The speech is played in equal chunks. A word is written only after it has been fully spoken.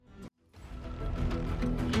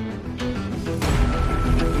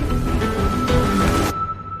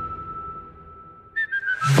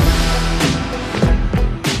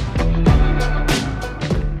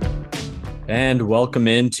And welcome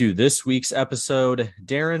into this week's episode.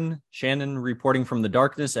 Darren, Shannon reporting from the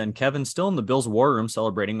darkness, and Kevin still in the Bills War Room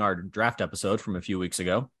celebrating our draft episode from a few weeks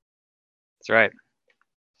ago. That's right.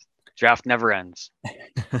 Draft never ends.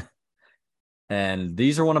 And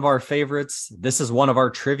these are one of our favorites. This is one of our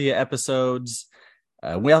trivia episodes.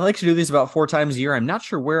 We like to do these about 4 times a year. I'm not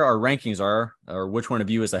sure where our rankings are or which one of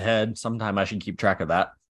you is ahead. Sometime I should keep track of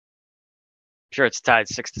that. Sure, it's tied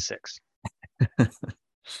 6-6.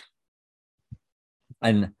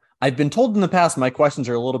 And I've been told in the past my questions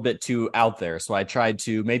are a little bit too out there, so I tried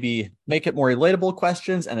to maybe make it more relatable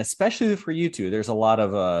questions, and especially for you two, there's a lot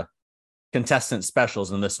of contestant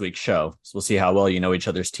specials in this week's show. So we'll see how well you know each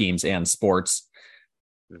other's teams and sports.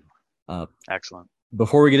 Excellent.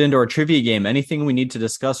 Before we get into our trivia game, anything we need to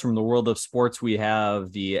discuss from the world of sports? We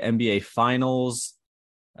have the NBA Finals.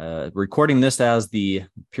 Recording this as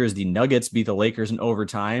appears the Nuggets beat the Lakers in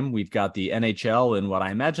overtime. We've got the NHL, and what I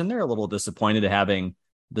imagine they're a little disappointed having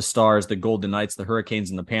the Stars, the Golden Knights, the Hurricanes,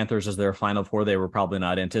 and the Panthers as their Final Four. They were probably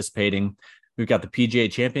not anticipating. We've got the PGA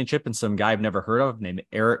Championship and some guy I've never heard of named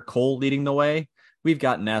Eric Cole leading the way. We've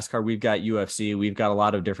got NASCAR, we've got UFC, we've got a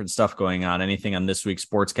lot of different stuff going on. Anything on this week's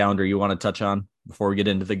sports calendar you want to touch on before we get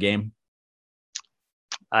into the game?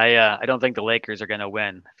 I don't think the Lakers are going to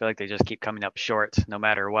win. I feel like they just keep coming up short no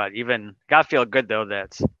matter what. Even got to feel good though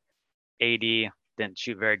that AD didn't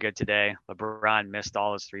shoot very good today. LeBron missed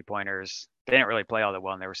all his 3-pointers. They didn't really play all that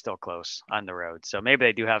well, and they were still close on the road. So maybe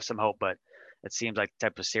they do have some hope, but it seems like the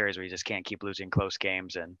type of series where you just can't keep losing close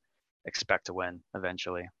games and expect to win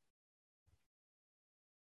eventually.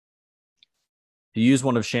 To use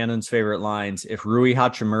one of Shannon's favorite lines, if Rui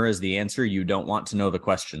Hachimura is the answer, you don't want to know the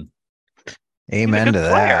question. Amen to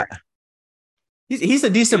that. He's a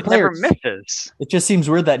decent player. Never misses. It just seems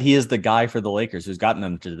weird that he is the guy for the Lakers who's gotten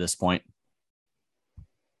them to this point.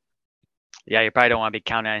 Yeah, you probably don't want to be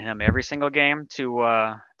counting on him every single game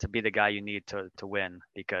to be the guy you need to win,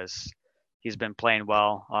 because he's been playing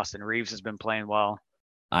well. Austin Reeves has been playing well.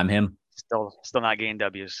 I'm him. Still not getting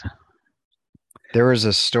W's. There was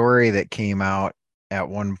a story that came out at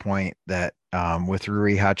one point that with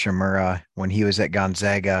Rui Hachimura, when he was at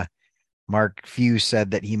Gonzaga, Mark Few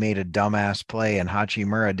said that he made a dumbass play and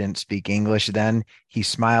Hachimura didn't speak English then. He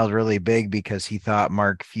smiled really big because he thought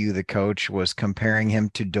Mark Few, the coach, was comparing him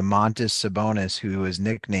to Domantas Sabonis, who was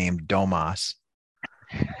nicknamed Domas.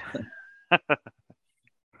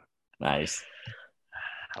 Nice.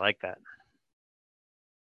 I like that.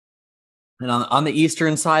 And on the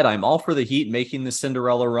Eastern side, I'm all for the Heat making the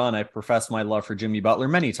Cinderella run. I professed my love for Jimmy Butler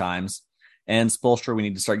many times. And Spoelstra, we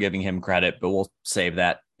need to start giving him credit, but we'll save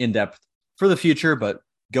that in depth for the future. But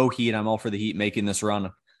go Heat. I'm all for the Heat making this run.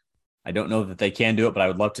 I don't know that they can do it, but I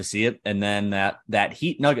would love to see it. And then that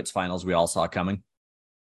Heat Nuggets finals we all saw coming.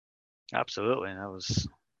 Absolutely. That was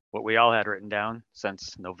what we all had written down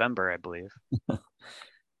since November, I believe.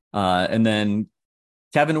 And then,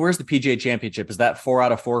 Kevin, where's the PGA Championship? Is that 4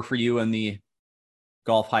 out of 4 for you in the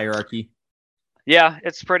golf hierarchy? Yeah,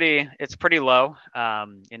 it's pretty low.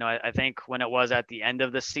 I think when it was at the end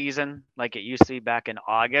of the season, like it used to be back in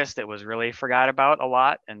August, it was really forgot about a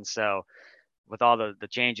lot. And so with all the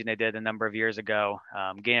changing they did a number of years ago,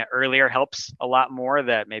 getting it earlier helps a lot more,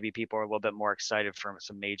 that maybe people are a little bit more excited for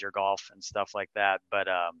some major golf and stuff like that. But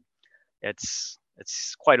it's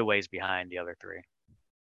quite a ways behind the other three.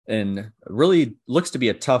 And really looks to be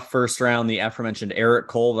a tough first round. The aforementioned Eric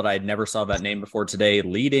Cole, that I never saw that name before today,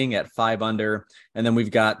 leading at 5 under. And then we've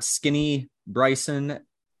got Skinny Bryson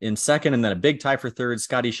in second, and then a big tie for third.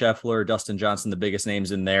 Scotty Scheffler, Dustin Johnson, the biggest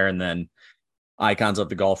names in there. And then icons of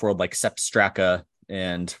the golf world like Sepp Straka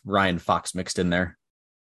and Ryan Fox mixed in there.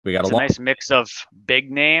 We got a nice mix of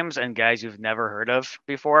big names and guys you've never heard of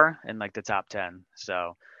before in like the top 10.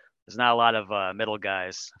 So there's not a lot of middle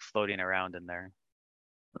guys floating around in there.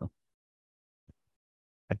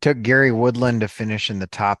 I took Gary Woodland to finish in the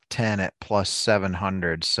top 10 at plus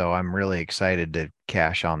 700, so I'm really excited to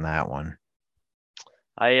cash on that one.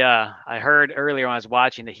 I heard earlier when I was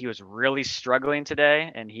watching that he was really struggling today,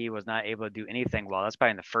 and he was not able to do anything well. That's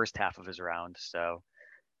probably in the first half of his round. So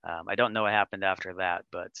I don't know what happened after that,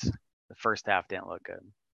 but the first half didn't look good.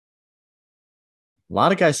 A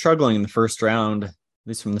lot of guys struggling in the first round, at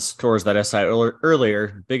least from the scores that I saw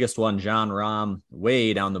earlier. Biggest one, John Rahm,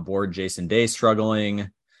 way down the board. Jason Day struggling.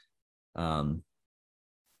 I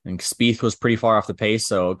think Spieth was pretty far off the pace,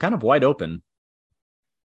 so kind of wide open.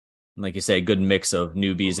 Like you say, a good mix of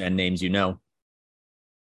newbies and names you know.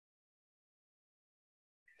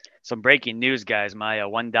 Some breaking news, guys. My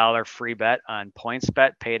 $1 free bet on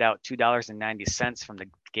PointsBet paid out $2.90 from the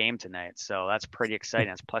game tonight. So that's pretty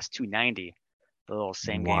exciting. It's plus 290, the little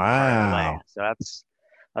same game parlay. So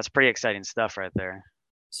That's pretty exciting stuff right there.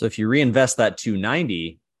 So if you reinvest that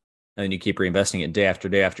 290 and then you keep reinvesting it day after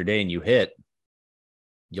day after day and you hit,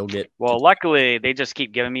 you'll get. Well, luckily they just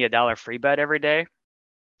keep giving me $1 free bet every day.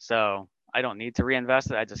 So I don't need to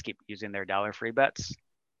reinvest it. I just keep using their $1 free bets.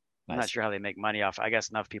 I'm not sure how they make money off. I guess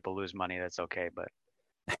enough people lose money. That's okay. But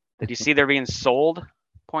did you see they're being sold,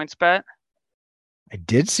 PointsBet? I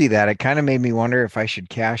did see that. It kind of made me wonder if I should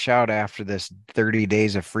cash out after this 30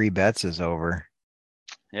 days of free bets is over.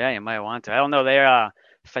 Yeah, you might want to. I don't know.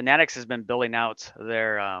 Fanatics has been building out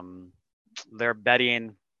their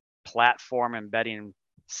betting platform and betting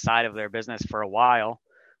side of their business for a while.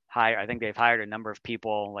 I think they've hired a number of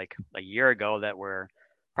people like a year ago that were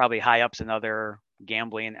probably high ups in other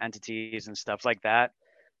gambling entities and stuff like that,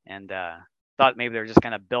 and thought maybe they're just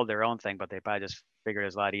going to build their own thing, but they probably just figured it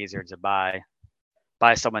was a lot easier to buy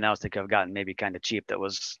someone else that could have gotten maybe kind of cheap that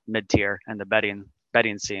was mid-tier in the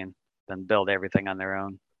betting scene than build everything on their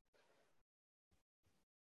own.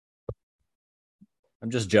 I'm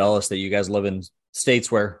just jealous that you guys live in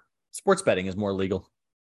states where sports betting is more legal.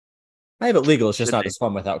 I have it legal. It's just not as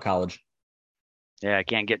fun without college. Yeah, I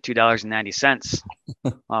can't get $2.90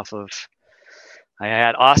 off of. I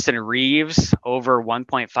had Austin Reeves over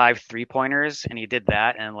 1.5 3-pointers, and he did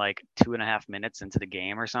that in like 2.5 minutes into the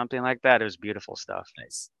game or something like that. It was beautiful stuff.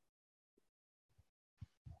 Nice.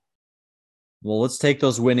 Well, let's take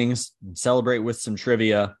those winnings and celebrate with some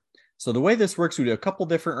trivia. So the way this works, we do a couple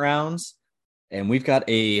different rounds, and we've got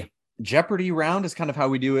a Jeopardy round is kind of how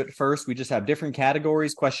we do it first. We just have different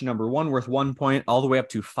categories. Question number 1 worth 1 point all the way up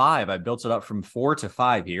to 5. I built it up from 4 to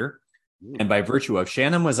 5 here. Ooh. And by virtue of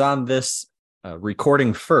Shannon was on this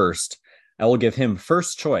recording first, I will give him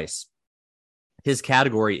first choice. His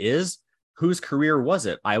category is whose career was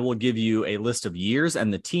it? I will give you a list of years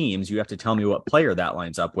and the teams. You have to tell me what player that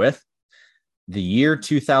lines up with. The year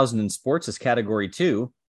 2000 in sports is category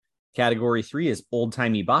 2. Category 3 is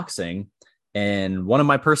old-timey boxing. And one of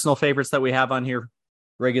my personal favorites that we have on here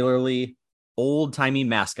regularly, old-timey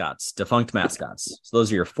mascots, defunct mascots. So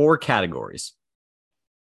those are your 4 categories.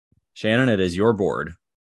 Shannon, it is your board.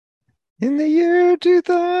 In the year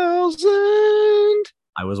 2000.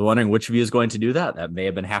 I was wondering which of you is going to do that. That may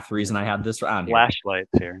have been half the reason I had this on here.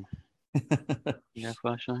 Flashlights here. Yeah,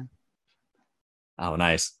 flashlight. Oh,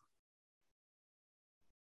 nice.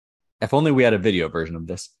 If only we had a video version of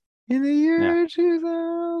this. In the year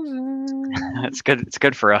 2000. It's good. It's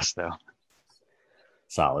good for us, though.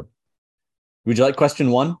 Solid. Would you like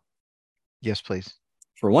question 1? Yes, please.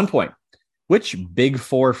 For 1 point. Which Big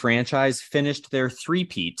Four franchise finished their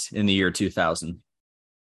three-peat in the year 2000?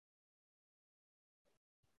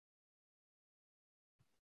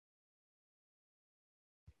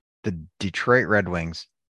 The Detroit Red Wings.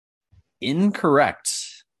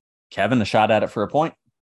 Incorrect. Kevin, a shot at it for a point.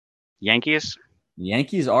 Yankees.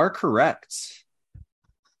 Yankees are correct.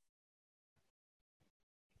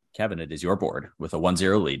 Kevin, it is your board with a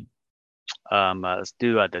 1-0 lead. Let's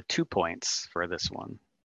do the 2 points for this one.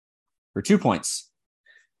 For 2 points.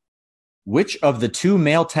 Which of the 2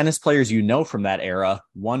 male tennis players you know from that era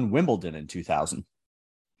won Wimbledon in 2000?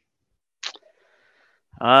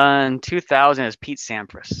 In 2000 is Pete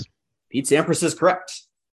Sampras. Pete Sampras is correct.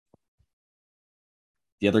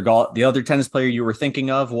 The other tennis player you were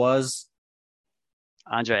thinking of was?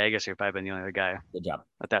 Andre Agassi, probably been the only other guy. Good job.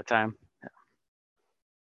 At that time. Yeah.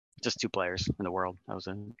 Just 2 players in the world. That was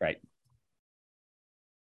it. Right.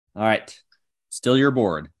 All right. Still your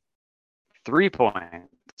board. 3 points.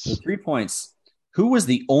 So 3 points. Who was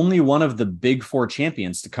the only one of the Big Four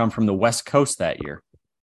champions to come from the West Coast that year?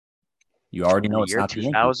 You already know it's not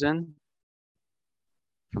 2000.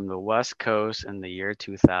 From the West Coast in the year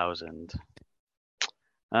 2000.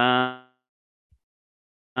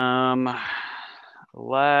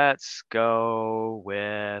 Let's go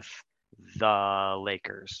with the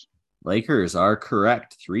Lakers. Lakers are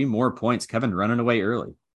correct. 3 more points. Kevin running away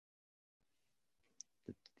early.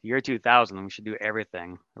 Year 2000. We should do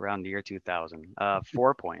everything around the year 2000.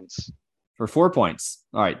 4 points. For 4 points.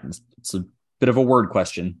 All right. It's a bit of a word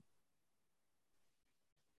question.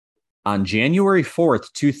 On January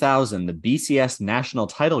 4th, 2000, the BCS national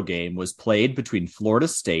title game was played between Florida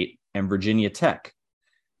State and Virginia Tech.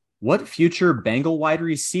 What future Bengal wide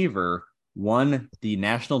receiver won the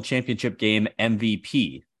national championship game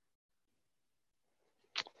MVP?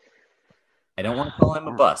 I don't want to call him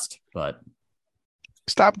a bust, but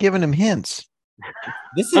stop giving him hints.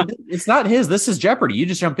 It's not his. This is Jeopardy. You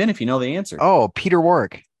just jump in if you know the answer. Oh, Peter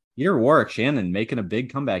Warwick. Peter Warwick, Shannon making a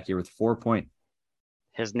big comeback here with 4 points.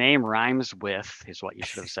 His name rhymes with is what you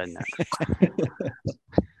should have said next.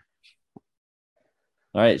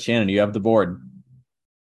 All right, Shannon, you have the board.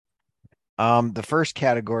 The first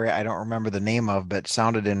category I don't remember the name of, but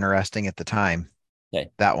sounded interesting at the time. Okay.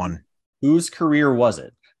 That one. Whose career was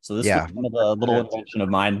it? So this was Yeah. kind of a little invention of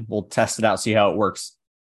mine. We'll test it out, see how it works.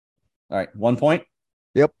 All right, 1 point.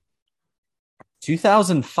 Yep.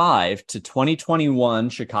 2005 to 2021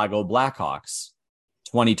 Chicago Blackhawks.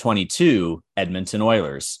 2022 Edmonton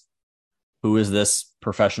Oilers. Who is this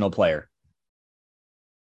professional player?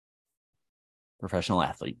 Professional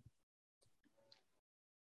athlete.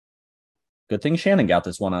 Good thing Shannon got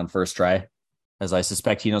this one on first try, as I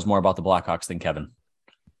suspect he knows more about the Blackhawks than Kevin.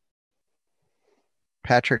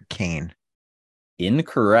 Patrick Kane.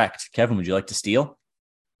 Incorrect. Kevin, would you like to steal?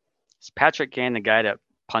 Is Patrick Kane the guy that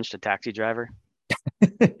punched a taxi driver?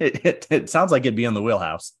 It sounds like it'd be in the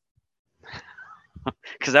wheelhouse.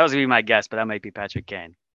 Because that was gonna be my guess, but that might be Patrick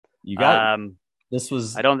Kane. You got this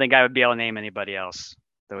was. I don't think I would be able to name anybody else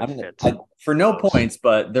that would fit. For no points,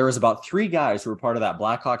 but there was about 3 guys who were part of that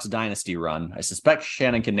Blackhawks dynasty run. I suspect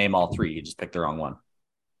Shannon can name all 3. He just picked the wrong one.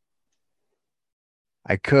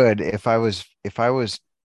 I could if I was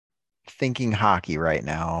thinking hockey right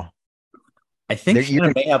now. I think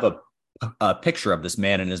Shannon may have a picture of this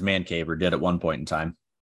man in his man cave, or did at one point in time.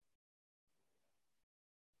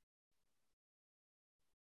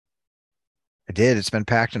 I did. It's been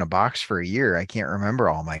packed in a box for a year. I can't remember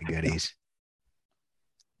all my goodies.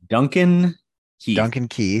 Duncan Keith. Duncan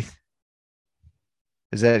Keith.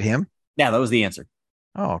 Is that him? Yeah, that was the answer.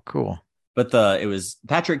 Oh, cool. But it was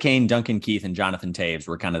Patrick Kane, Duncan Keith, and Jonathan Toews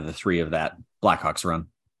were kind of the 3 of that Blackhawks run.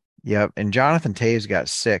 Yep. And Jonathan Toews got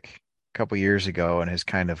sick a couple years ago and has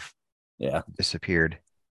kind of disappeared.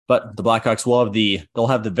 But the Blackhawks they'll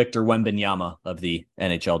have the Victor Wembanyama of the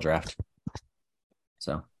NHL draft.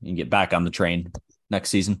 So you can get back on the train next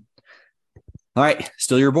season. All right,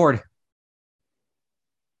 still your board.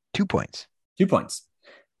 2 points. 2 points.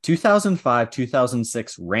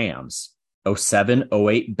 2005-2006 Rams,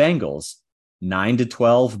 07-08 Bengals,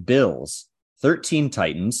 9-12 Bills, 13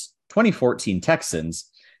 Titans, 2014 Texans,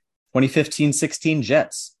 2015-16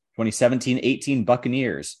 Jets, 2017-18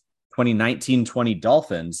 Buccaneers, 2019-20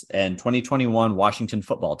 Dolphins, and 2021 Washington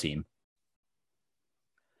football team.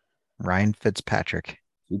 Ryan Fitzpatrick.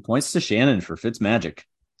 2 points to Shannon for Fitzmagic.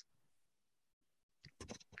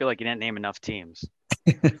 I feel like you didn't name enough teams.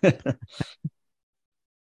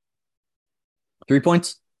 3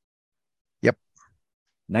 points? Yep.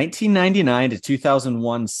 1999 to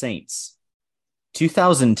 2001 Saints.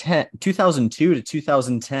 2002 to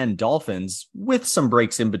 2010 Dolphins with some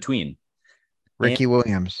breaks in between. Ricky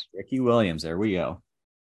Williams. Ricky Williams. There we go.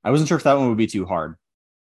 I wasn't sure if that one would be too hard,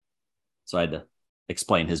 so I had to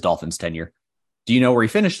explain his Dolphins tenure. Do you know where he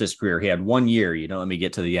finished his career? He had 1 year. You don't let me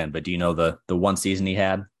get to the end, but do you know the one season he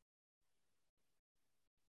had?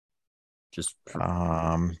 Just for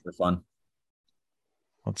fun.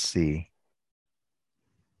 Let's see.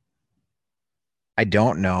 I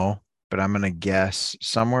don't know, but I'm going to guess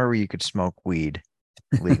somewhere where you could smoke weed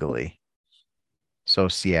legally. So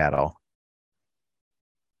Seattle.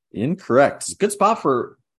 Incorrect. It's a good spot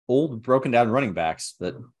for old broken down running backs,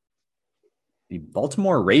 but the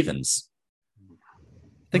Baltimore Ravens.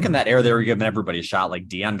 I think in that era they were giving everybody a shot. Like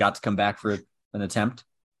Dion got to come back for an attempt.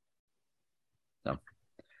 So, all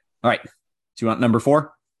right. Do you want number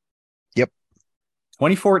 4? Yep.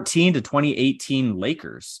 2014 to 2018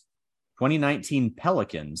 Lakers, 2019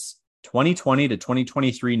 Pelicans, 2020 to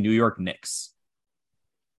 2023 New York Knicks.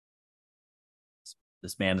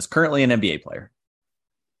 This man is currently an NBA player.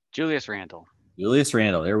 Julius Randle. Julius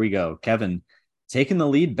Randle. There we go. Kevin taking the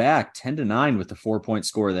lead back 10-9 with the 4-point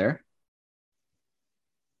score there.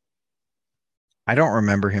 I don't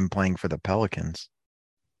remember him playing for the Pelicans.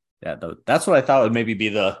 Yeah, that's what I thought would maybe be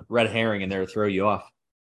the red herring in there to throw you off.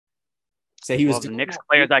 Say he was the Knicks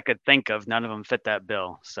players I could think of, none of them fit that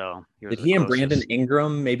bill. So did he and Brandon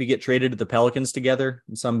Ingram maybe get traded to the Pelicans together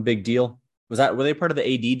in some big deal? Were they part of the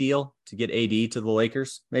AD deal to get AD to the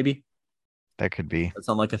Lakers? Maybe that could be. That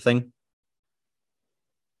sound like a thing.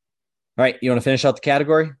 All right, you want to finish out the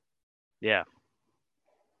category? Yeah.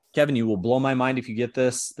 Kevin, you will blow my mind if you get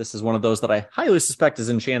this. This is one of those that I highly suspect is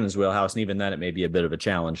in Shannon's wheelhouse, and even then it may be a bit of a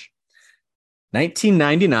challenge.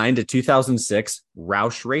 1999 to 2006,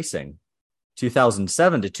 Roush Racing.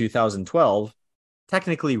 2007 to 2012,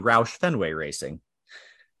 technically Roush Fenway Racing.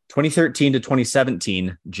 2013 to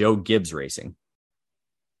 2017, Joe Gibbs Racing.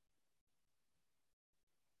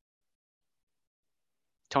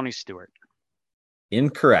 Tony Stewart.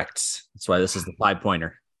 Incorrect. That's why this is the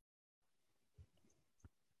 5-pointer.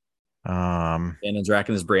 Shannon's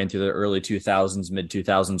racking his brain through the early 2000s, mid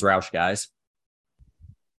 2000s Roush guys.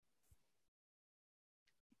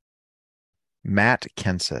 Matt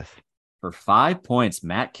Kenseth. For 5 points,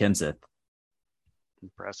 Matt Kenseth.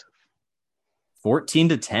 Impressive.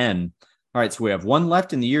 14-10. All right, so we have one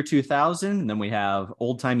left in the year 2000, and then we have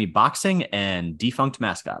old-timey boxing and defunct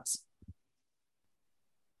mascots.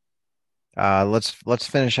 Let's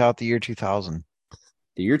finish out the year 2000.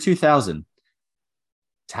 The year 2000.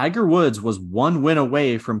 Tiger Woods was one win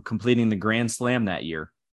away from completing the Grand Slam that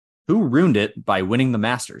year. Who ruined it by winning the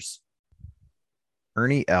Masters?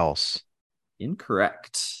 Ernie Els.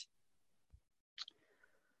 Incorrect.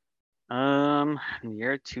 In the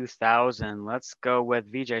year 2000, let's go with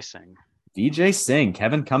Vijay Singh. Vijay Singh,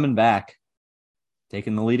 Kevin coming back,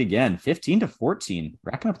 taking the lead again, 15-14,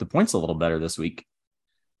 racking up the points a little better this week.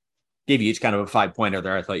 Gave you each kind of a 5-pointer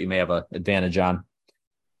there. I thought you may have an advantage on.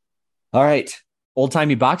 All right,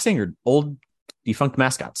 old-timey boxing or old defunct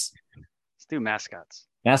mascots? Let's do mascots.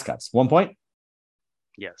 Mascots, 1 point.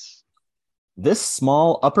 Yes. This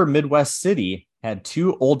small upper Midwest city had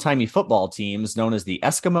two old-timey football teams known as the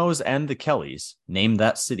Eskimos and the Kellys. Name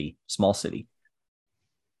that city, small city.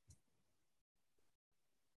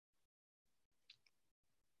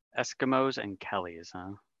 Eskimos and Kellys,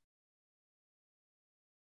 huh?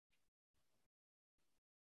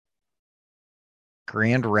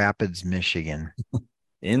 Grand Rapids, Michigan.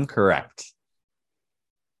 Incorrect.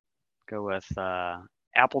 Go with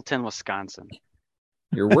Appleton, Wisconsin.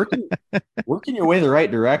 You're working your way the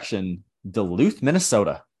right direction. Duluth,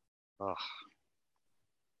 Minnesota. Ugh.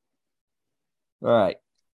 All right.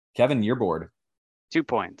 Kevin, you're bored. 2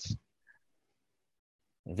 points.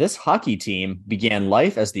 This hockey team began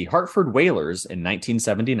life as the Hartford Whalers in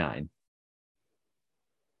 1979.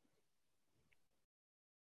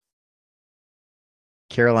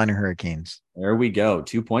 Carolina Hurricanes. There we go.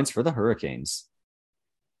 2 points for the Hurricanes.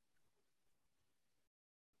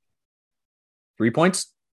 3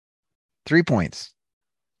 points? 3 points.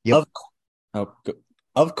 Yep.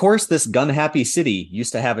 Of course, this gun-happy city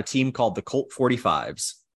used to have a team called the Colt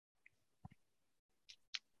 45s.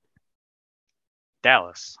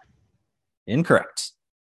 Dallas. Incorrect.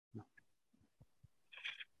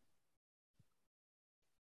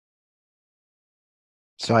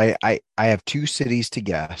 So I have two cities to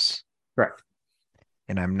guess. Correct.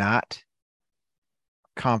 And I'm not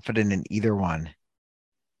confident in either one.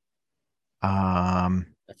 I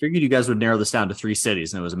figured you guys would narrow this down to 3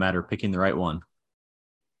 cities, and it was a matter of picking the right one.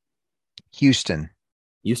 Houston.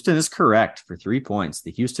 Houston is correct for 3 points.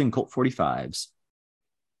 The Houston Colt 45s.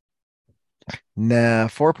 Nah,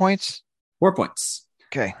 4 points. 4 points.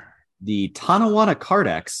 Okay. The Tonawanda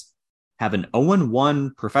Cardex have an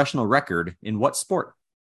 0-1 professional record in what sport?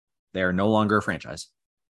 They are no longer a franchise.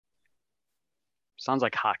 Sounds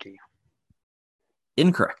like hockey.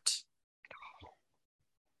 Incorrect.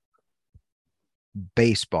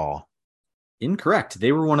 Baseball. Incorrect.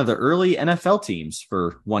 They were one of the early NFL teams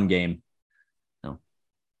for one game. No.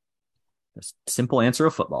 That's a simple answer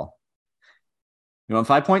of football. You want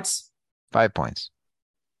 5 points? 5 points.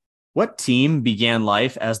 What team began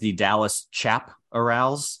life as the Dallas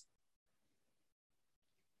Chaparrals?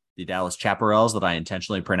 The Dallas Chaparrals that I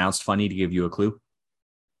intentionally pronounced funny to give you a clue.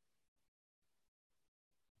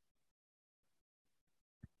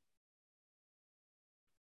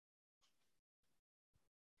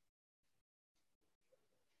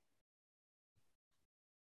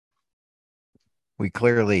 We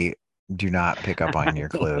clearly do not pick up on your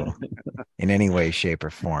clue in any way, shape,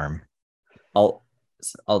 or form. I'll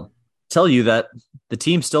tell you that the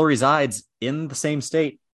team still resides in the same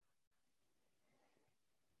state.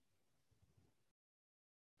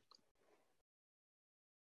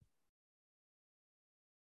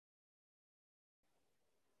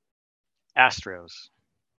 Astros.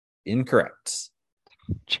 Incorrect.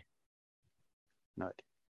 No.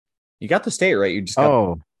 You got the state right. You just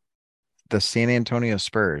got the San Antonio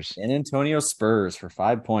Spurs. San Antonio Spurs for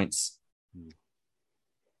 5 points.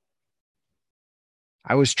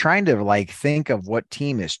 I was trying to think of what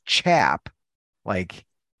team is Chap, like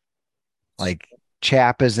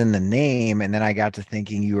Chap is in the name, and then I got to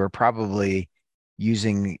thinking you were probably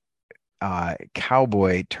using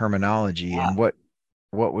cowboy terminology, and what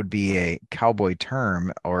would be a cowboy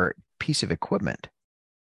term or piece of equipment?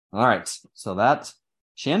 All right, so that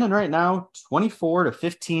Shannon right now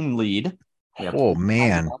 24-15 lead. Oh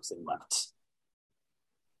man, left.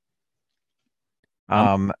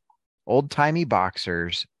 Old-timey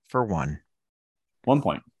boxers for 1. 1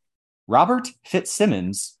 point. Robert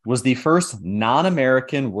Fitzsimmons was the first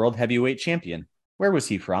non-American world heavyweight champion. Where was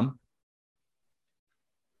he from?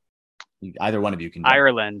 Either one of you can.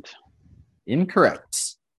 Ireland.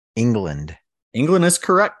 Incorrect. England. England is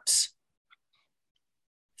correct.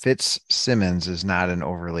 Fitzsimmons is not an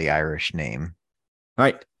overly Irish name. All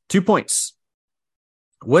right, 2 points.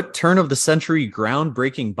 What turn of the century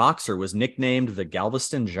groundbreaking boxer was nicknamed the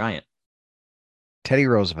Galveston Giant? Teddy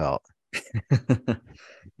Roosevelt.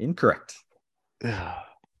 Incorrect. Ugh.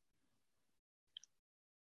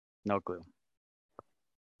 No clue.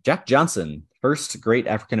 Jack Johnson, first great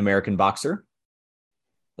African American boxer,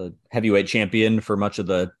 the heavyweight champion for much of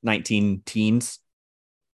the 19 teens.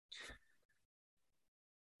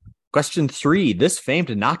 Question 3. This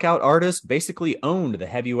famed knockout artist basically owned the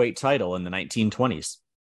heavyweight title in the 1920s.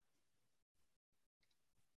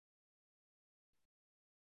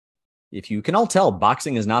 If you can all tell,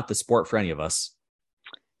 boxing is not the sport for any of us.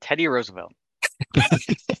 Teddy Roosevelt.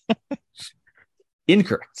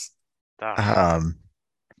 Incorrect.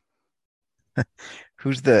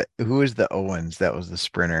 Who is the Owens that was the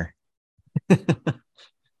sprinter? I'm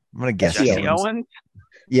gonna guess Jesse Owens.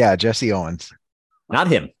 Yeah, Jesse Owens. Not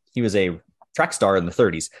him. He was a track star in the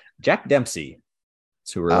 30s. Jack Dempsey.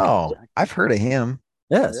 Oh, I've heard of him.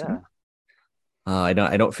 Yes. Yeah. I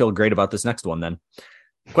don't feel great about this next one then.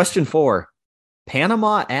 Question 4.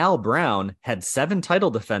 Panama Al Brown had 7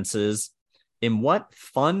 title defenses in what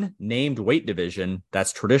fun named weight division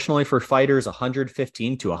that's traditionally for fighters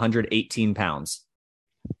 115 to 118 pounds?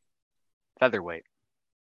 Featherweight.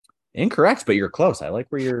 Incorrect, but you're close. I like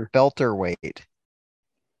where you're. Welterweight.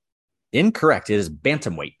 Incorrect. It is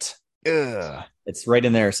bantamweight. Ugh. It's right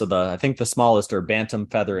in there. So I think the smallest are bantam,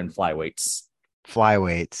 feather, and flyweights.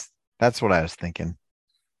 Flyweights. That's what I was thinking.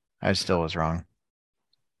 I still was wrong.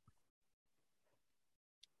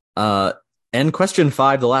 And question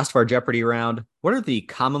 5, the last of our Jeopardy round. What are the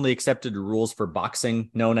commonly accepted rules for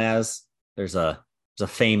boxing known as? There's a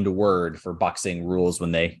famed word for boxing rules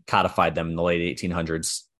when they codified them in the late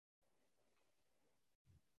 1800s.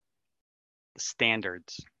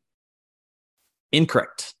 Standards.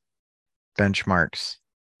 Incorrect. Benchmarks.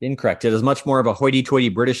 Incorrect. It is much more of a hoity-toity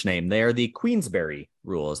British name. They are the Queensberry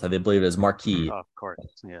rules. I believe it is Marquis of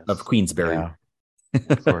course. Yes. of Queensberry. Yeah,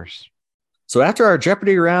 of course. So after our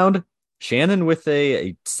Jeopardy round, Shannon with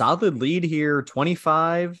a solid lead here,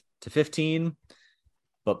 25-15,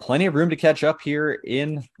 but plenty of room to catch up here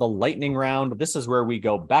in the lightning round. This is where we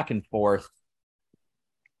go back and forth.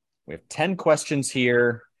 We have 10 questions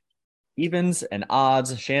here, evens and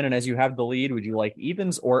odds. Shannon, as you have the lead, would you like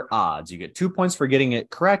evens or odds? You get 2 points for getting it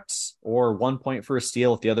correct or 1 point for a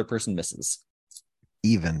steal if the other person misses.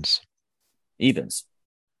 Evens. Evens.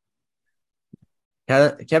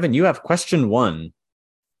 Kevin, you have question 1.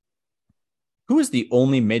 Who is the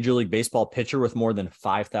only Major League Baseball pitcher with more than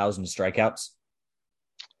 5,000 strikeouts?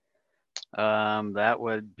 That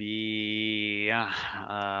would be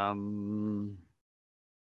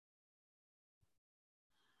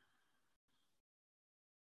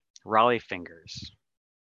Raleigh Fingers.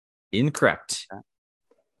 Incorrect.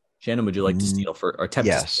 Shannon, would you like to steal for or attempt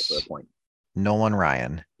to steal for a point? Nolan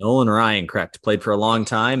Ryan. Nolan Ryan, correct. Played for a long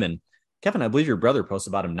time. And Kevin, I believe your brother posts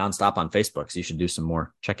about him nonstop on Facebook, so you should do some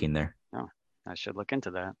more checking there. Oh, I should look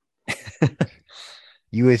into that.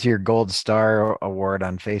 You with your Gold Star Award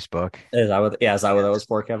on Facebook. Is that what that was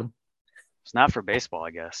for, Kevin? It's not for baseball,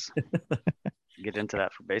 I guess. Get into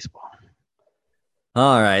that for baseball.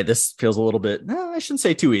 All right. This feels a little bit, I shouldn't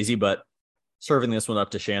say too easy, but serving this one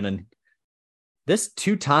up to Shannon. This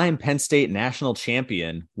 2-time Penn State national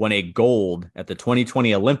champion won a gold at the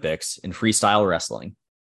 2020 Olympics in freestyle wrestling.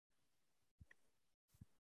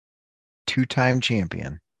 2-time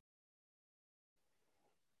champion.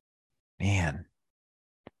 Man.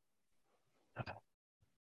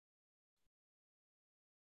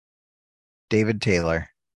 David Taylor.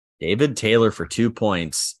 David Taylor for 2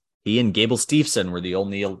 points. He and Gable Steveson were the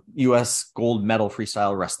only U.S. gold medal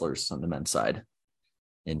freestyle wrestlers on the men's side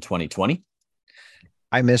in 2020.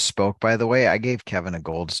 I misspoke, by the way. I gave Kevin a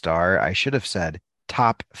gold star. I should have said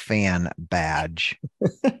top fan badge.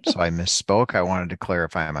 So I misspoke. I wanted to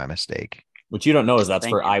clarify my mistake. What you don't know is that's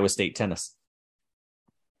for Iowa State tennis.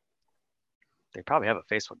 They probably have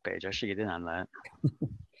a Facebook page. I should get in on that.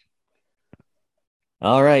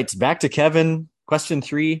 All right, back to Kevin. Question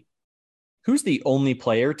 3. Who's the only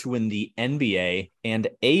player to win the NBA and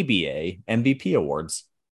ABA MVP awards?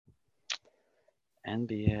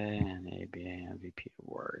 NBA and ABA MVP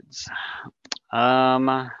awards.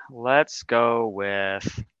 Let's go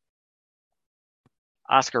with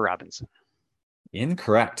Oscar Robinson.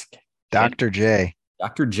 Incorrect. Dr. J.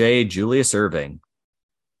 Dr. J. Julius Erving.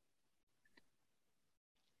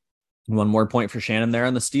 1 more point for Shannon there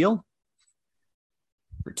on the steal.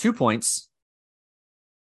 For 2 points,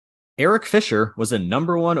 Eric Fisher was a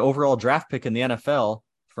number 1 overall draft pick in the NFL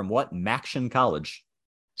from what Maction College?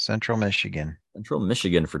 Central Michigan. Central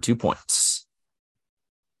Michigan for 2 points.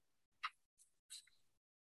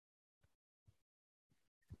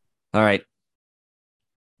 All right.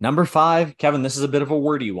 Number 5, Kevin, this is a bit of a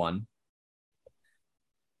wordy one.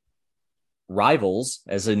 Rivals,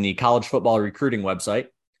 as in the college football recruiting website,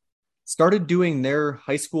 started doing their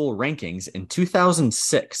high school rankings in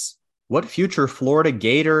 2006. What future Florida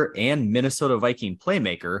Gator and Minnesota Viking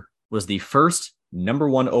playmaker was the first number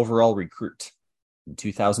 1 overall recruit in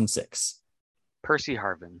 2006? Percy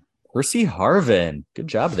Harvin. Percy Harvin. Good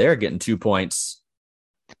job there, getting 2 points.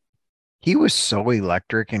 He was so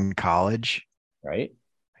electric in college. Right?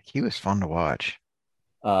 He was fun to watch.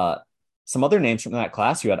 Some other names from that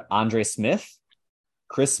class. You had Andre Smith,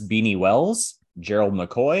 Chris Beanie Wells, Gerald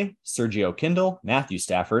McCoy, Sergio Kindle, Matthew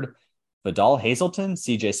Stafford, Vidal Hazelton,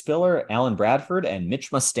 CJ Spiller, Alan Bradford, and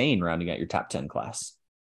Mitch Mustaine rounding out your top 10 class.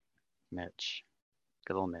 Mitch.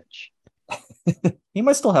 Good old Mitch. He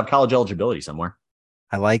might still have college eligibility somewhere.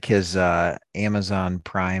 I like his Amazon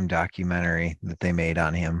Prime documentary that they made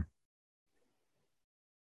on him.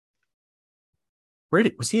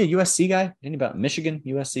 Was he a USC guy? Anything about Michigan,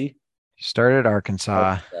 USC? He started at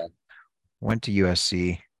Arkansas, went to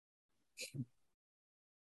USC.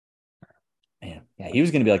 Man, yeah, he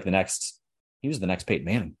was going to be like he was the next Peyton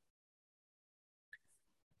Manning.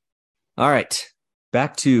 All right,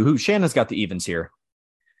 back to who Shannon's got the evens here.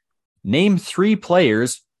 Name 3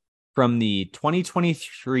 players from the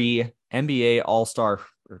 2023 NBA All-Star.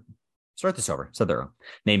 Start this over. Said that wrong.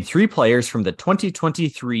 Name 3 players from the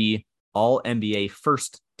 2023 All-NBA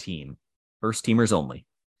first team. First teamers only.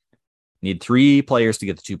 Need 3 players to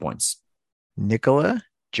get the 2 points. Nikola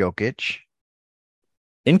Jokic.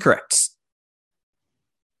 Incorrect.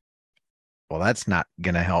 Well, that's not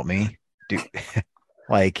going to help me. Do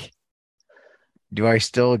I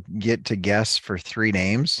still get to guess for 3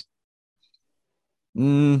 names?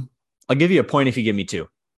 I'll give you a point if you give me 2.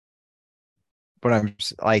 But I'm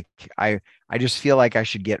like, I just feel like I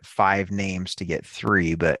should get 5 names to get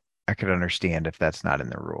 3, but I could understand if that's not in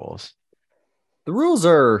the rules. The rules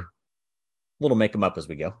are, we'll make them up as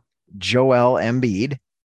we go. Joel Embiid.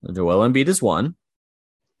 Joel Embiid is 1.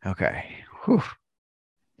 Okay. Whew.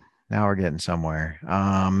 Now we're getting somewhere.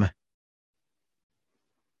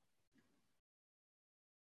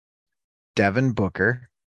 Devin Booker.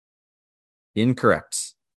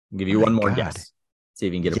 Incorrect. I'll give you one more guess. See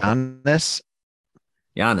if you can get a point.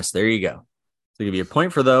 Giannis. There you go. So I'll give you a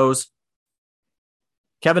point for those.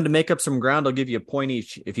 Kevin, to make up some ground, I'll give you a point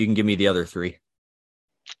each if you can give me the other 3.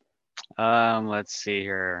 Let's see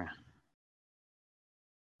here.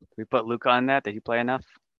 Did we put Luka on that? Did he play enough?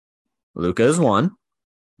 Luka is 1.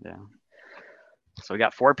 Yeah. So we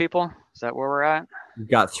got 4 people. Is that where we're at? We've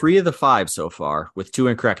got 3 of the 5 so far with 2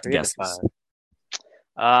 incorrect guesses.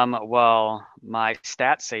 Well, my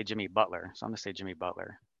stats say Jimmy Butler, so I'm gonna say Jimmy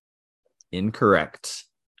Butler. Incorrect.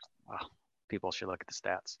 Wow. People should look at the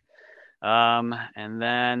stats. And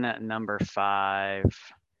then number 5,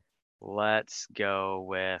 let's go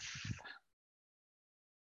with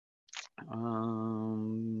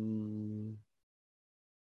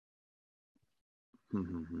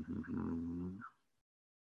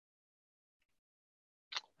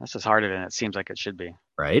this is harder than it seems like it should be.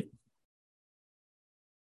 Right.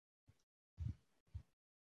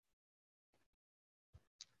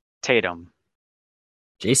 Tatum.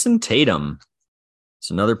 Jason Tatum. It's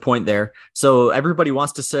another point there. So everybody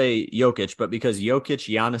wants to say Jokic, but because Jokic,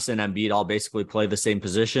 Giannis, and Embiid all basically play the same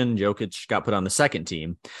position, Jokic got put on the second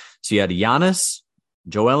team. So you had Giannis,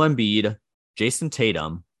 Joel Embiid, Jason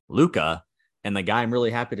Tatum, Luka, and the guy I'm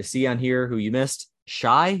really happy to see on here who you missed,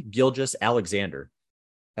 Shai Gilgeous-Alexander.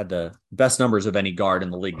 Had the best numbers of any guard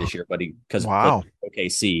in the league this year, but because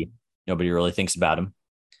OKC, nobody really thinks about him.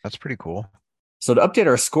 That's pretty cool. So to update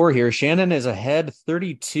our score here, Shannon is ahead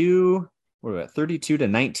 32. What are we at? 32 to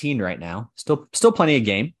 19 right now. Still plenty of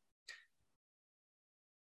game.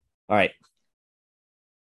 All right.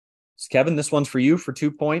 So Kevin, this one's for you for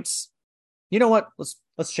 2 points. You know what?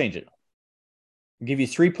 Let's change it. I'll give you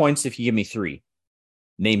 3 points if you give me 3.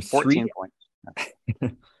 Name 14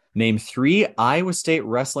 points. Name 3 Iowa State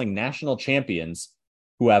wrestling national champions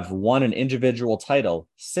who have won an individual title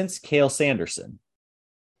since Cael Sanderson.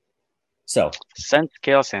 Since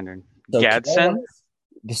Cael Sanderson. Gadsden.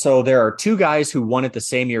 So there are 2 guys who won it the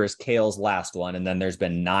same year as Cael's last one, and then there's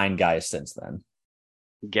been 9 guys since then.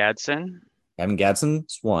 Gadsden. Kevin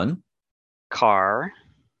Gadsden's 1. Carr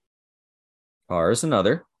is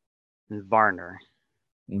another. And Varner.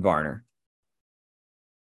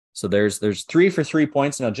 So there's 3 for 3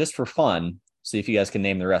 points. Now, just for fun, see if you guys can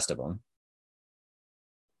name the rest of them.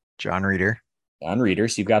 John Reeder.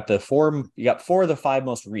 So you've got 4 of the 5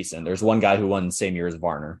 most recent. There's 1 guy who won the same year as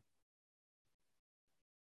Varner.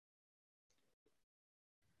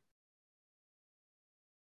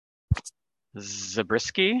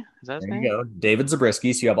 Zabriskie, is that his There you name? go. David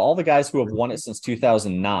Zabriskie. So you have all the guys who have won it since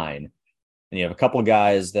 2009. And you have a couple of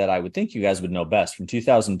guys that I would think you guys would know best from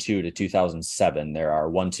 2002 to 2007. There are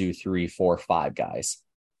 1, 2, 3, 4, 5 guys.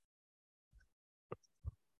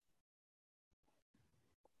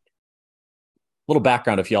 Little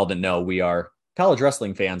background if y'all didn't know, we are college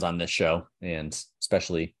wrestling fans on this show, and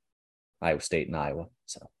especially Iowa State and Iowa.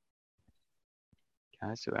 So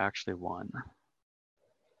Guys who actually won.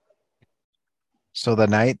 So the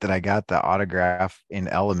night that I got the autograph in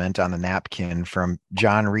Element on the napkin from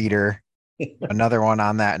John Reeder, another one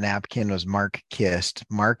on that napkin was Mark Kist.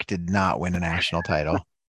 Mark did not win a national title.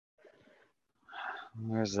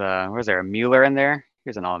 Was there a Mueller in there? He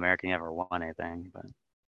was an All-American. He never won anything, but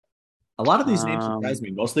a lot of these names surprise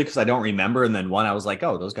me, mostly because I don't remember. And then one, I was like,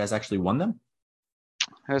 oh, those guys actually won them?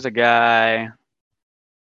 there's a guy.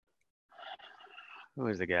 Who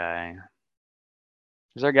is the guy?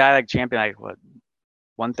 Is there a guy like champion like what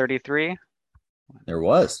 133? There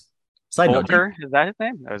was. Side note, Volker, is that his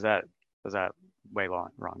name? Or was that way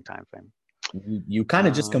wrong time frame? you kind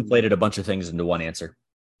of just conflated a bunch of things into one answer.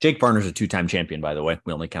 Jake Varner's a 2-time champion, by the way.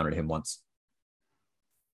 We only counted him once.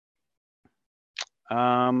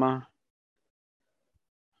 Um, All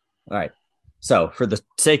right. So, for the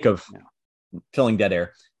sake of filling dead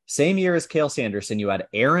air, same year as Cale Sanderson, you had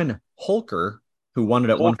Aaron Holker, who won it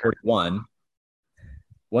at 141.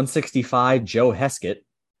 165, Joe Heskett.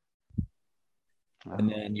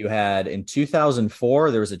 And then you had in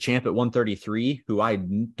 2004, there was a champ at 133 who I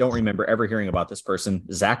don't remember ever hearing about this person,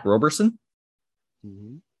 Zach Roberson.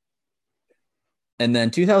 Mm-hmm. And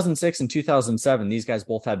then 2006 and 2007, these guys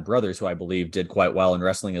both had brothers who I believe did quite well in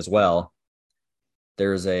wrestling as well.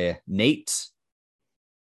 There's a Nate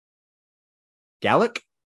Gallick,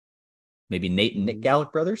 maybe Nate and Nick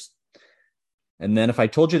Gallick brothers. And then if I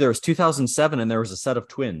told you there was 2007 and there was a set of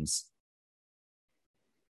twins.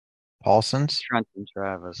 Paulson's? Trent and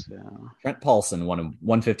Travis, yeah. Trent Paulson won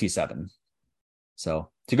 157. So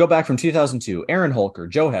to go back from 2002, Aaron Holker,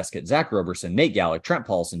 Joe Heskett, Zach Roberson, Nate Gallick, Trent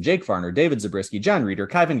Paulson, Jake Farner, David Zabriskie, John Reeder,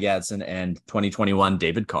 Kyvan Gadsden, and 2021,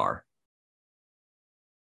 David Carr.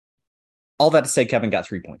 All that to say, Kevin got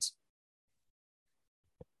 3 points.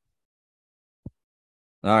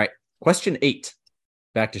 All right. Question 8.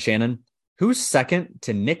 Back to Shannon. Who's second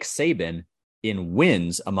to Nick Saban in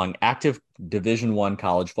wins among active Division I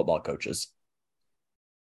college football coaches?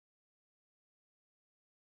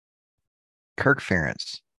 Kirk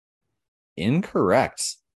Ferentz.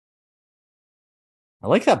 Incorrect. I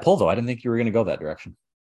like that pull, though. I didn't think you were going to go that direction.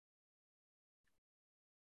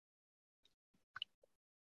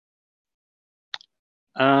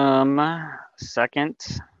 Second.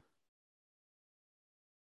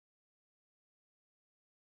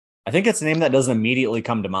 I think it's a name that doesn't immediately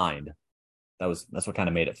come to mind. That's what kind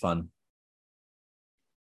of made it fun.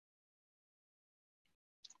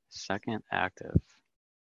 Second active.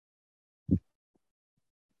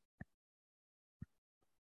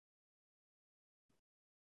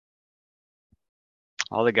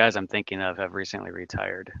 All the guys I'm thinking of have recently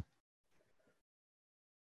retired.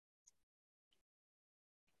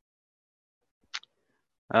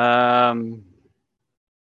 I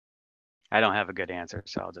don't have a good answer,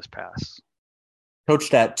 so I'll just pass.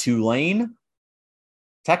 Coached at Tulane,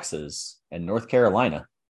 Texas, and North Carolina.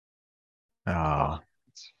 Oh,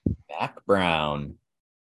 Mac Brown.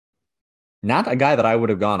 Not a guy that I would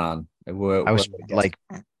have gone on. I was like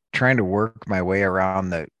trying to work my way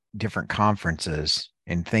around the different conferences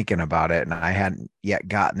and thinking about it, and I hadn't yet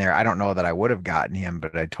gotten there. I don't know that I would have gotten him,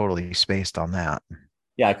 but I totally spaced on that.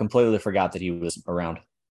 Yeah, I completely forgot that he was around.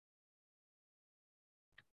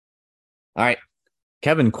 All right.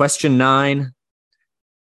 Kevin, question 9.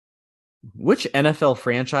 Which NFL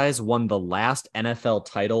franchise won the last NFL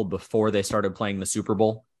title before they started playing the Super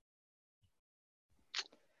Bowl?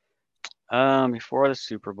 Before the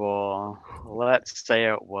Super Bowl, let's say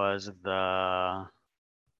it was the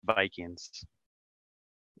Vikings.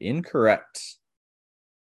 Incorrect.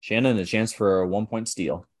 Shannon, a chance for a 1-point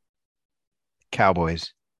steal.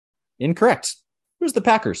 Cowboys. Incorrect. It was the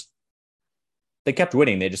Packers. They kept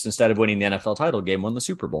winning. They just, instead of winning the NFL title game, won the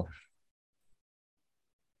Super Bowl.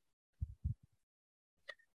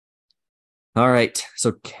 All right.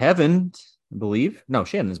 So Kevin, I believe. No,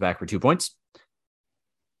 Shannon's back for 2 points.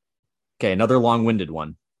 Okay, another long-winded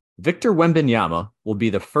one. Victor Wembanyama will be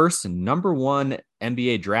the first number 1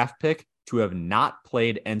 NBA draft pick to have not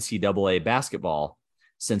played NCAA basketball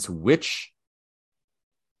since which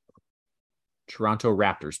Toronto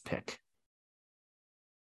Raptors pick?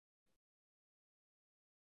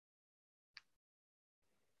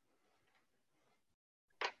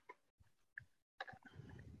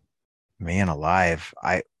 Man alive.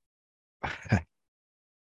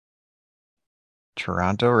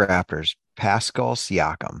 Toronto Raptors, Pascal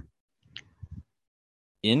Siakam.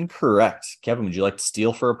 Incorrect. Kevin, would you like to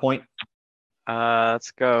steal for a point?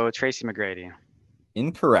 Let's go Tracy McGrady.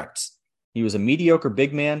 Incorrect. He was a mediocre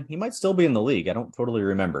big man. He might still be in the league. I don't totally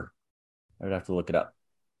remember. I would have to look it up.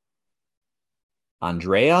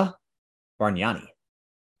 Andrea Bargnani.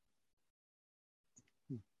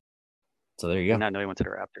 So there you go. I did not know he went to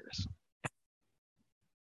the Raptors.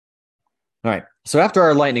 All right. So after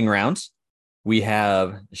our lightning round, we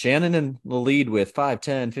have Shannon in the lead with 5,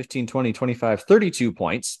 10, 15, 20, 25, 32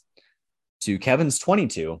 points to Kevin's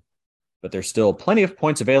 22. But there's still plenty of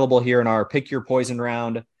points available here in our Pick Your Poison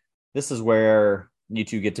round. This is where you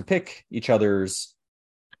two get to pick each other's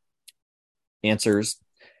answers.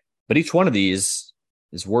 But each one of these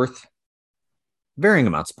is worth varying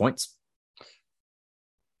amounts of points.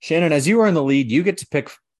 Shannon, as you are in the lead, you get to pick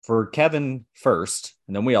for Kevin first,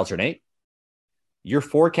 and then we alternate. Your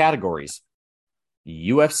 4 categories: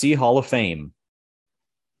 UFC Hall of Fame,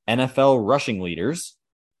 NFL rushing leaders,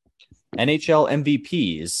 NHL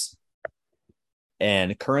MVPs,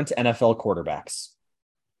 and current NFL quarterbacks.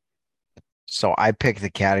 So I pick the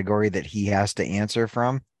category that he has to answer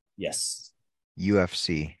from. Yes.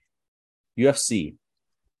 UFC. UFC.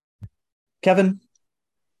 Kevin,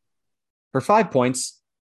 for 5 points,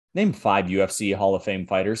 name 5 UFC Hall of Fame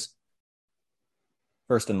fighters.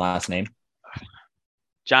 First and last name.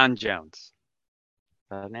 John Jones. Is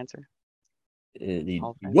that an answer? He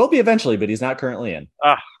will be eventually, but he's not currently in.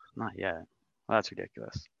 Oh, not yet. Well, that's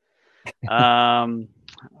ridiculous.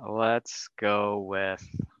 Let's go with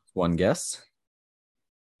one guess.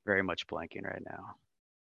 Very much blanking right now.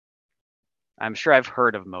 I'm sure I've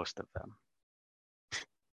heard of most of them.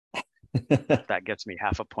 That gets me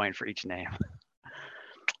half a point for each name.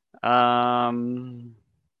 I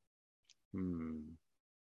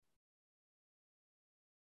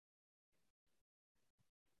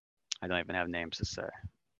don't even have names to say.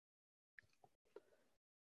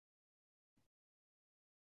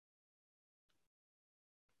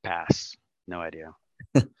 Pass. No idea.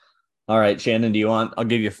 All right, Shannon, I'll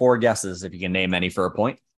give you 4 guesses if you can name any for a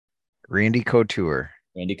point. Randy Couture.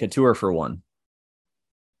 Randy Couture for 1.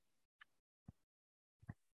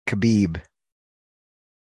 Khabib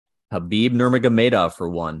Nurmagomedov for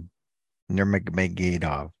 1.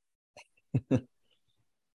 Nurmagomedov.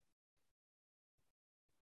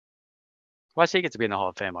 Why does he get to be in the Hall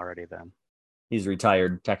of Fame already then? He's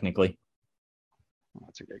retired, technically. Oh,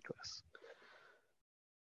 that's ridiculous.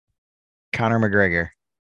 Conor McGregor.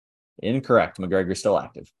 Incorrect. McGregor's still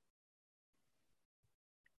active.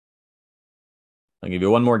 I'll give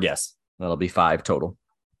you one more guess. That'll be 5 total.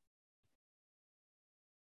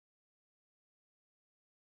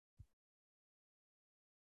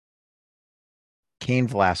 Cain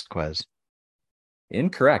Velasquez.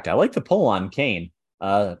 Incorrect. I like the pull on Cain.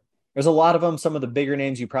 There's a lot of them. Some of the bigger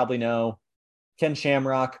names you probably know: Ken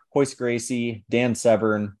Shamrock, Hoist Gracie, Dan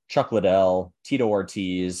Severn, Chuck Liddell, Tito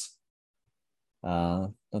Ortiz.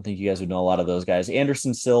 Don't think you guys would know a lot of those guys.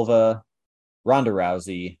 Anderson Silva, Ronda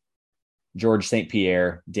Rousey, George St.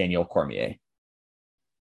 Pierre, Daniel Cormier.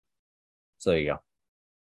 So there you go.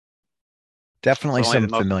 Definitely some the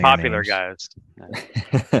most familiar popular names. Guys.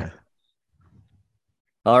 Yeah.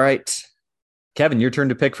 All right. Kevin, your turn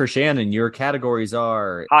to pick for Shannon. Your categories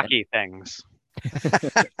are hockey things.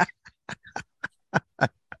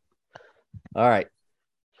 All right.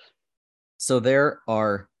 So there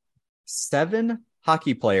are 7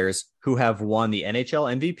 hockey players who have won the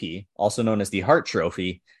NHL MVP, also known as the Hart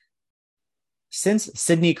Trophy, since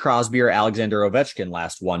Sidney Crosby or Alexander Ovechkin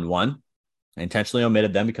last won one. I intentionally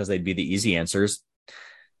omitted them because they'd be the easy answers.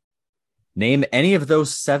 Name any of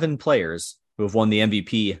those 7 players who have won the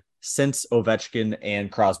MVP since Ovechkin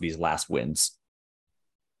and Crosby's last wins.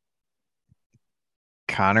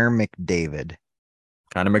 Connor McDavid.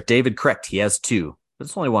 Connor McDavid, correct. He has 2. But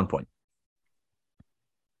it's only 1 point.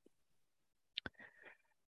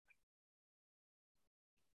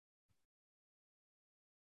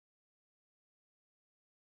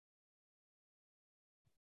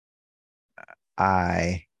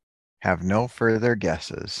 I have no further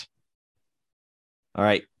guesses. All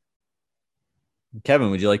right.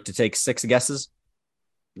 Kevin, would you like to take 6 guesses?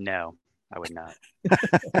 No, I would not.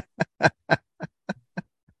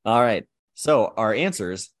 All right. So our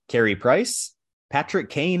answers: Carey Price, Patrick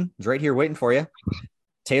Kane is right here waiting for you,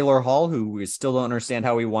 Taylor Hall, who we still don't understand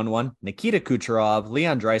how he won one, Nikita Kucherov,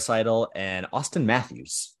 Leon Draisaitl, and Austin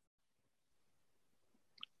Matthews.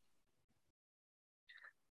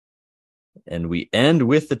 And we end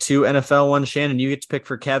with the 2 NFL ones. Shannon, you get to pick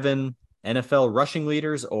for Kevin. NFL rushing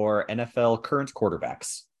leaders or NFL current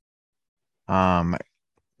quarterbacks?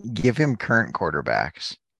 Give him current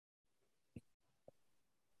quarterbacks.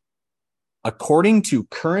 According to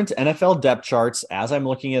current NFL depth charts, as I'm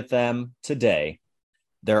looking at them today,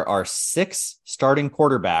 there are 6 starting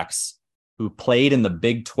quarterbacks who played in the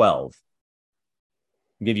Big 12.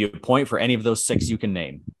 I'll give you a point for any of those 6 you can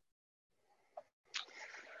name.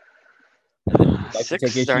 Like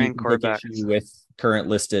 6 starting quarterbacks with current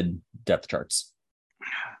listed depth charts.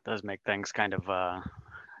 Does make things kind of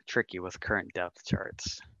tricky with current depth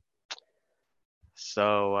charts.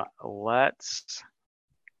 So let's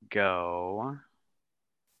go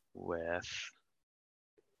with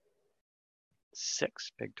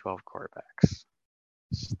 6 Big 12 quarterbacks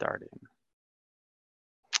starting.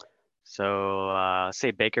 So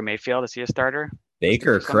say Baker Mayfield. Is he a starter?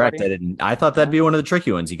 Baker, correct. I thought that'd be one of the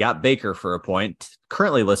tricky ones. You got Baker for a point,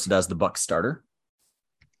 currently listed as the Bucs starter.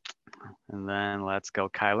 And then let's go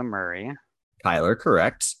Kyler Murray. Kyler,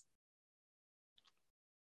 correct.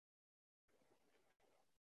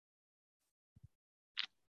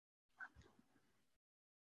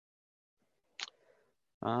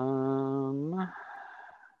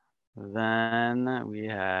 Then we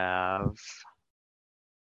have,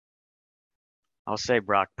 I'll say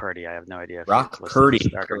Brock Purdy. I have no idea. Brock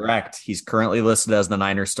Purdy, correct. He's currently listed as the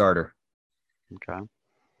Niners starter. Okay.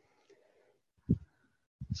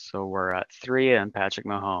 So we're at 3 and Patrick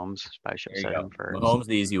Mahomes. I should have said him first. Mahomes,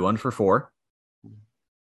 the easy one for 4.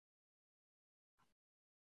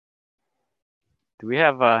 Do we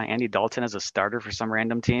have Andy Dalton as a starter for some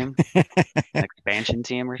random team? An expansion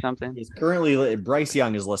team or something? He's currently, Bryce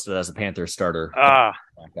Young is listed as a Panthers starter.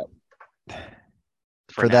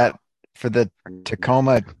 For the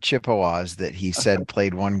Tacoma Chippewas that he said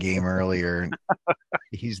played one game earlier,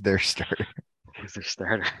 he's their starter. He's their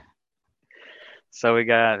starter. So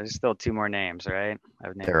there's still 2 more names, right?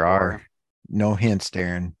 There are. No hints,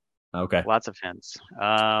 Darren. Okay. Lots of hints.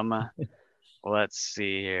 Let's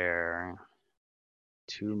see here.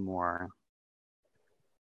 2 more.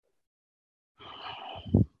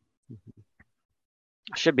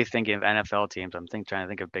 I should be thinking of NFL teams. I'm trying to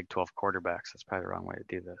think of Big 12 quarterbacks. That's probably the wrong way to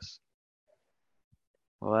do this.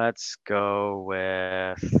 Let's go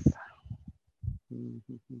with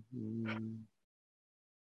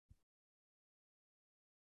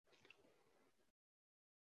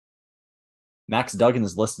Max Duggan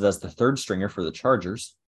is listed as the 3rd stringer for the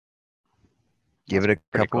Chargers. Give it a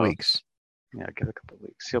couple weeks. Yeah, give it a couple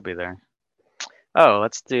weeks. He'll be there. Oh,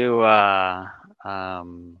 let's do what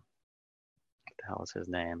the hell is his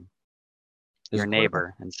name? Your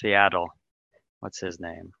neighbor in Seattle. What's his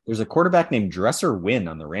name? There's a quarterback named Dresser Wynn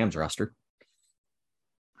on the Rams roster.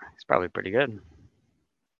 He's probably pretty good.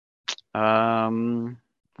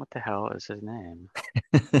 What the hell is his name?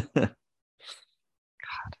 God.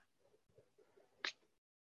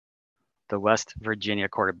 The West Virginia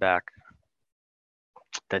quarterback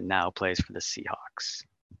that now plays for the Seahawks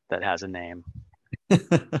that has a name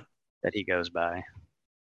that he goes by.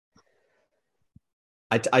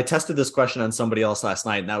 I tested this question on somebody else last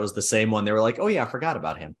night, and that was the same one. They were like, oh, yeah, I forgot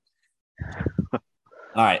about him. All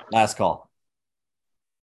right, last call.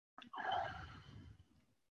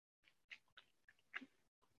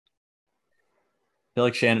 I feel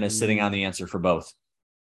like Shannon is sitting on the answer for both.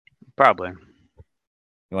 Probably.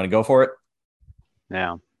 You want to go for it?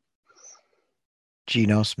 Yeah.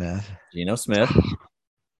 Geno Smith.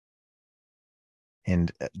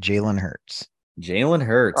 And Jalen Hurts. Jalen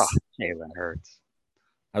Hurts. Oh, Jalen Hurts.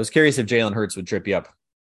 I was curious if Jalen Hurts would trip you up.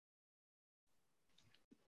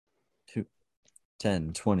 2,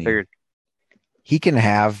 10, 20. Figured. He can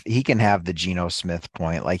have the Geno Smith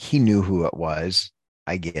point. Like, he knew who it was.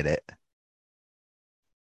 I get it.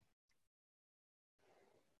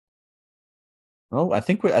 Well, I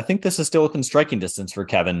think this is still within striking distance for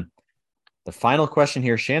Kevin. The final question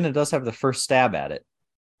here, Shannon does have the first stab at it.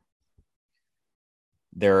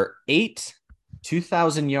 There are 8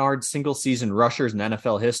 2,000-yard single-season rushers in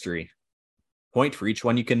NFL history. Point for each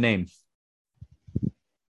one you can name.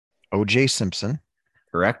 O.J. Simpson.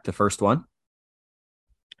 Correct, the first one.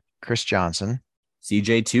 Chris Johnson.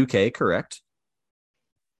 CJ2K, correct.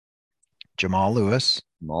 Jamal Lewis.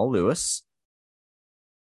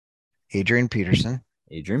 Adrian Peterson.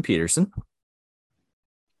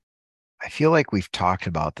 I feel like we've talked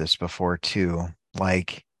about this before too.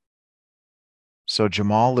 Like, so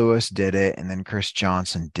Jamal Lewis did it, and then Chris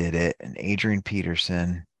Johnson did it, and Adrian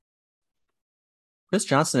Peterson. Chris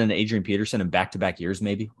Johnson and Adrian Peterson in back-to-back years,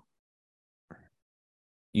 maybe?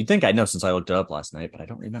 You'd think I'd know since I looked it up last night, but I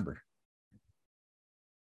don't remember.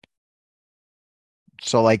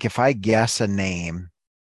 So, like, if I guess a name,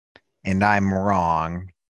 and I'm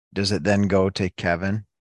wrong, does it then go to Kevin?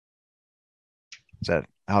 Is that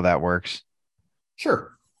how that works?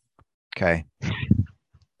 Sure. Okay.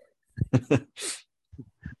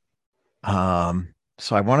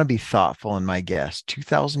 So I want to be thoughtful in my guess.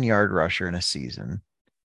 2,000-yard rusher in a season.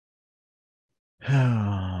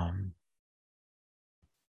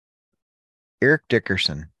 Eric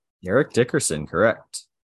Dickerson. Eric Dickerson, correct.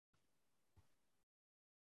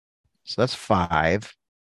 So that's 5.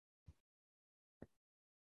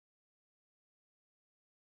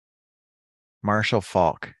 Marshall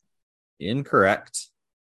Falk. Incorrect.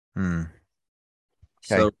 Okay.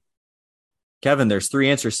 So, Kevin, there's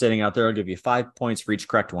 3 answers sitting out there. I'll give you 5 points for each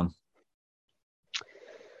correct one.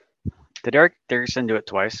 Did Eric Dickerson do it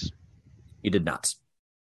twice? He did not.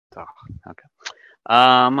 Oh, okay.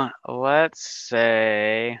 Let's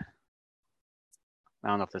say, I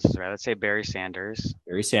don't know if this is right. Let's say Barry Sanders.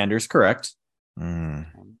 Barry Sanders, correct. Hmm.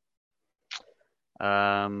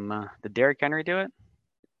 Did Derrick Henry do it?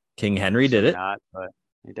 King Henry did it. Not, but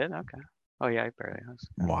he did. Okay. Oh yeah, he barely has.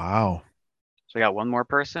 Wow. So we got one more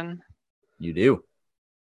person. You do.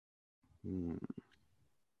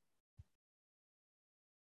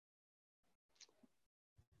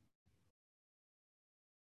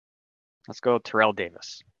 Let's go Terrell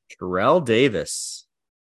Davis. Terrell Davis.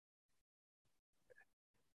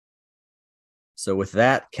 So with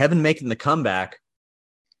that, Kevin making the comeback,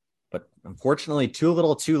 but unfortunately too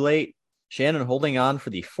little too late. Shannon holding on for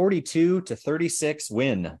the 42-36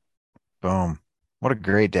 win. Boom. What a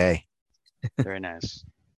great day. Very nice.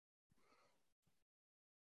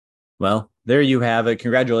 Well, there you have it.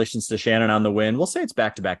 Congratulations to Shannon on the win. We'll say it's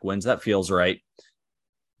back-to-back wins. That feels right.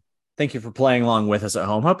 Thank you for playing along with us at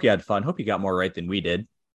home. Hope you had fun. Hope you got more right than we did.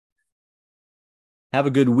 Have a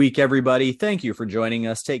good week, everybody. Thank you for joining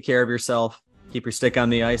us. Take care of yourself. Keep your stick on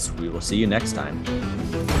the ice. We will see you next time.